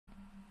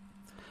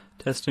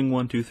Testing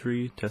 1 2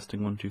 3,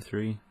 testing 1 2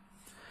 3.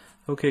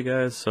 Okay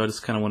guys, so I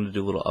just kind of wanted to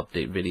do a little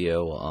update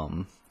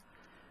video.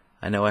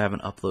 I know I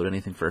haven't uploaded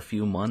anything for a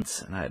few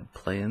months, and I had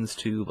plans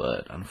to,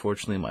 but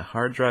unfortunately my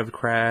hard drive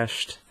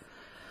crashed.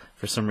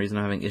 For some reason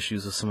I'm having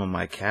issues with some of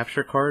my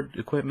capture card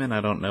equipment. I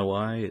don't know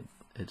why,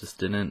 it just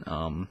didn't.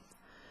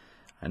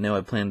 I know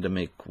I planned to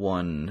make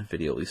one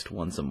video at least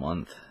once a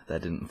month.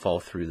 That didn't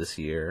fall through this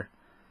year.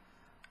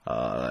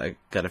 I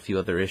got a few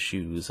other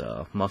issues.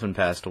 Muffin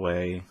passed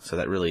away, so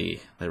that really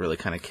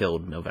kind of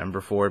killed November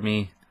for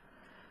me.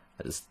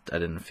 I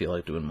didn't feel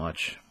like doing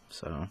much,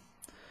 so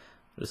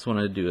I just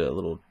wanted to do a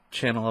little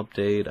channel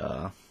update.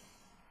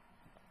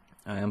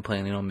 I am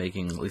planning on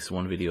making at least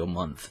one video a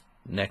month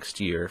next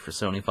year for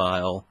Sony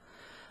File.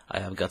 I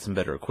have got some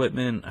better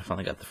equipment. I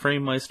finally got the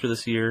Frame Meister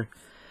this year.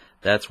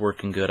 That's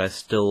working good. I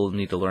still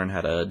need to learn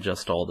how to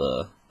adjust all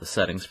the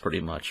settings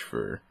pretty much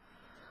for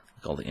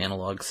all the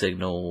analog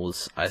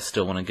signals. I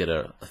still want to get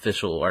an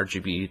official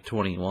RGB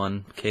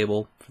 21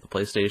 cable for the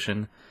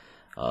PlayStation.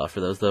 For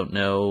those that don't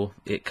know,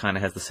 it kind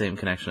of has the same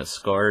connection as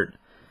SCART.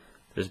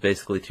 There's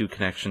basically two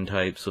connection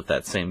types with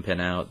that same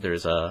pinout.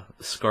 There's a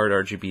SCART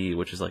RGB,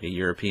 which is like a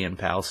European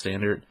PAL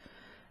standard,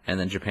 and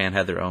then Japan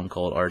had their own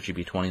called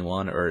RGB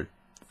 21, or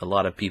a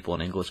lot of people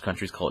in English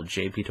countries call it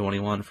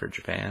JP21 for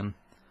Japan.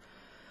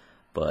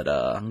 But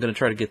I'm going to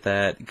try to get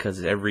that,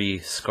 because every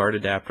SCART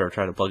adapter I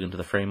try to plug into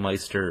the Frame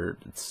Meister,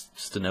 it's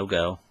just a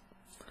no-go.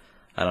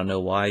 I don't know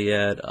why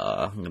yet.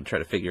 I'm going to try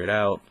to figure it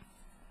out.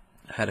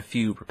 I had a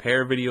few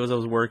repair videos I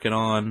was working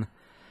on.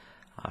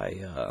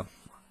 I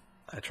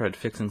tried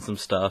fixing some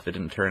stuff. It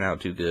didn't turn out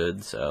too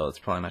good, so it's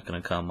probably not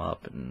going to come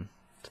up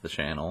to the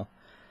channel.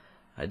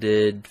 I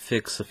did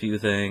fix a few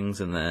things,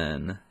 and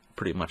then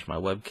pretty much my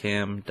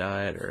webcam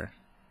died, or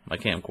my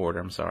camcorder,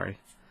 I'm sorry.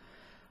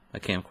 My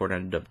camcorder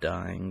ended up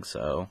dying,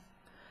 so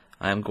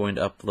I am going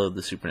to upload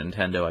the Super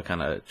Nintendo I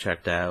kind of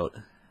checked out.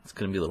 It's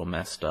going to be a little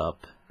messed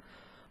up.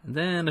 And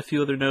then a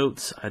few other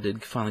notes. I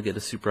did finally get a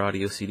Super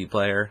Audio CD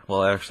player.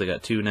 Well, I actually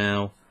got two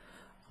now.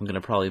 I'm going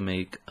to probably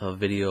make a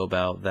video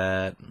about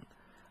that.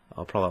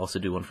 I'll probably also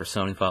do one for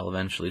Sony File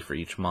eventually for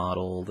each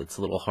model. It's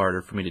a little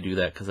harder for me to do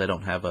that because I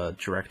don't have a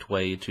direct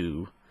way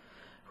to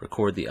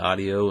record the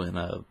audio in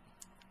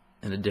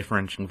a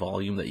differentiating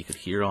volume that you could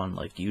hear on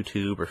like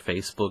YouTube or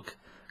Facebook,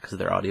 because of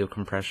their audio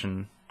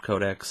compression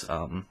codecs.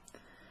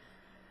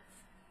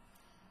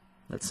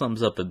 That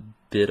sums up a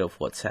bit of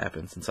what's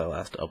happened since I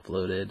last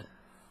uploaded.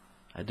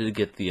 I did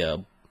get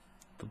the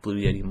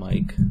Blue Yeti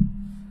mic.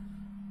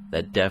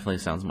 That definitely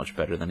sounds much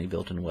better than the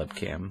built-in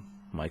webcam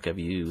mic I've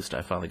used.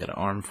 I finally got an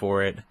arm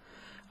for it.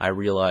 I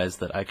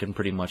realized that I can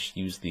pretty much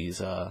use these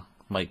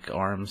mic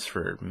arms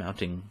for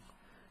mounting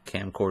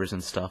camcorders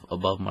and stuff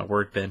above my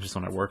workbenches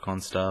when I work on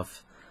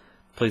stuff.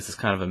 The place is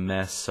kind of a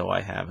mess, so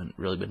I haven't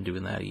really been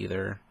doing that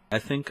either. I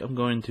think I'm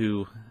going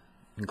to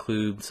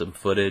include some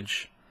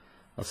footage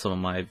of some of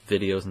my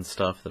videos and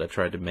stuff that I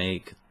tried to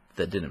make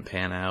that didn't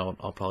pan out.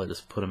 I'll probably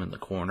just put them in the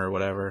corner or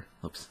whatever.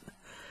 Oops.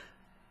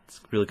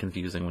 It's really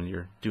confusing when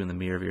you're doing the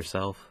mirror of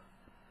yourself.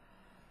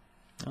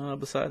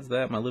 Besides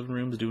that, my living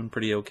room's doing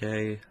pretty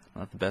okay.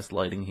 Not the best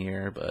lighting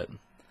here, but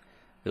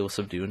it will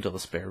subdue until the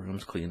spare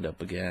room's cleaned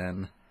up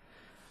again.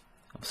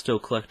 I'm still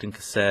collecting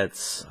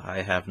cassettes.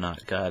 I have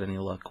not got any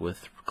luck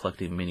with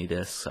collecting mini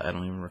discs. I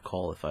don't even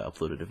recall if I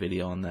uploaded a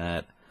video on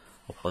that.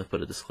 I'll probably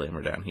put a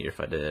disclaimer down here if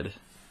I did.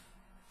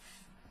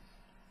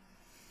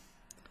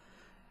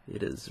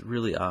 It is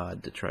really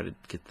odd to try to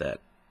get that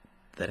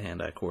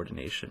hand-eye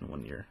coordination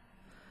when you're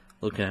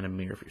looking at a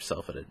mirror of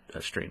yourself at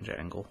a strange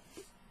angle.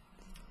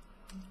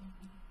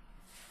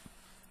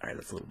 Alright,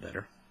 that's a little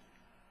better.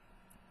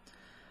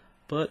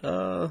 But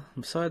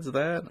besides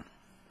that,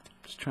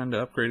 just trying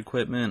to upgrade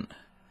equipment.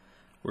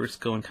 Work's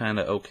going kind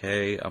of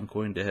okay. I'm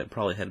going to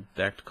probably head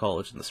back to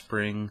college in the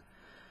spring,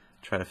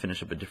 try to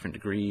finish up a different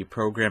degree.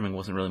 Programming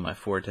wasn't really my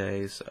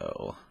forte,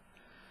 so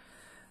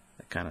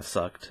that kind of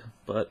sucked.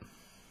 But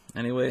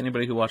anyway,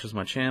 anybody who watches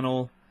my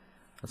channel,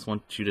 I just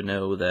want you to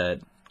know that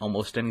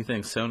almost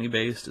anything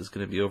Sony-based is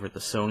going to be over at the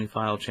Sony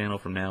File channel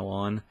from now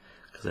on,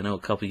 because I know a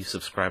couple of you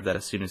subscribed that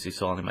as soon as you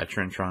saw any of my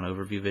Trintron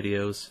overview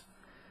videos.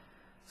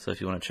 So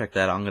if you want to check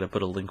that out, I'm going to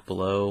put a link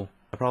below.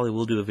 I probably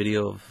will do a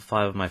video of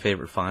 5 of my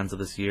favorite finds of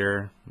this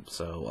year,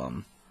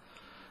 so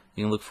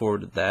you can look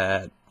forward to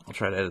that. I'll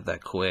try to edit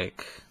that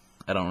quick.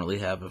 I don't really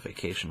have a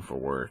vacation for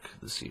work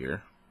this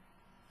year.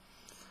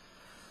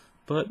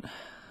 But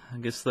I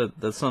guess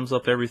that sums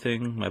up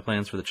everything, my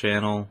plans for the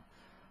channel.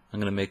 I'm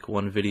going to make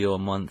one video a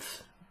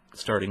month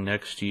starting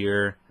next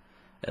year,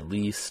 at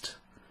least.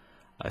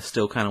 I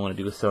still kind of want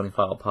to do a Sony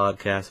File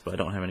podcast, but I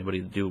don't have anybody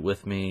to do it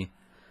with me.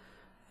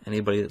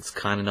 Anybody that's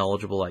kind of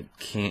knowledgeable I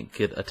can't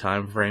get a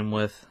time frame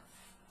with.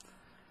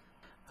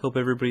 Hope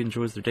everybody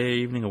enjoys their day,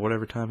 evening, or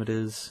whatever time it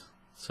is.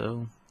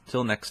 So,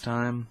 until next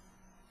time,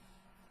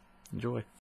 enjoy.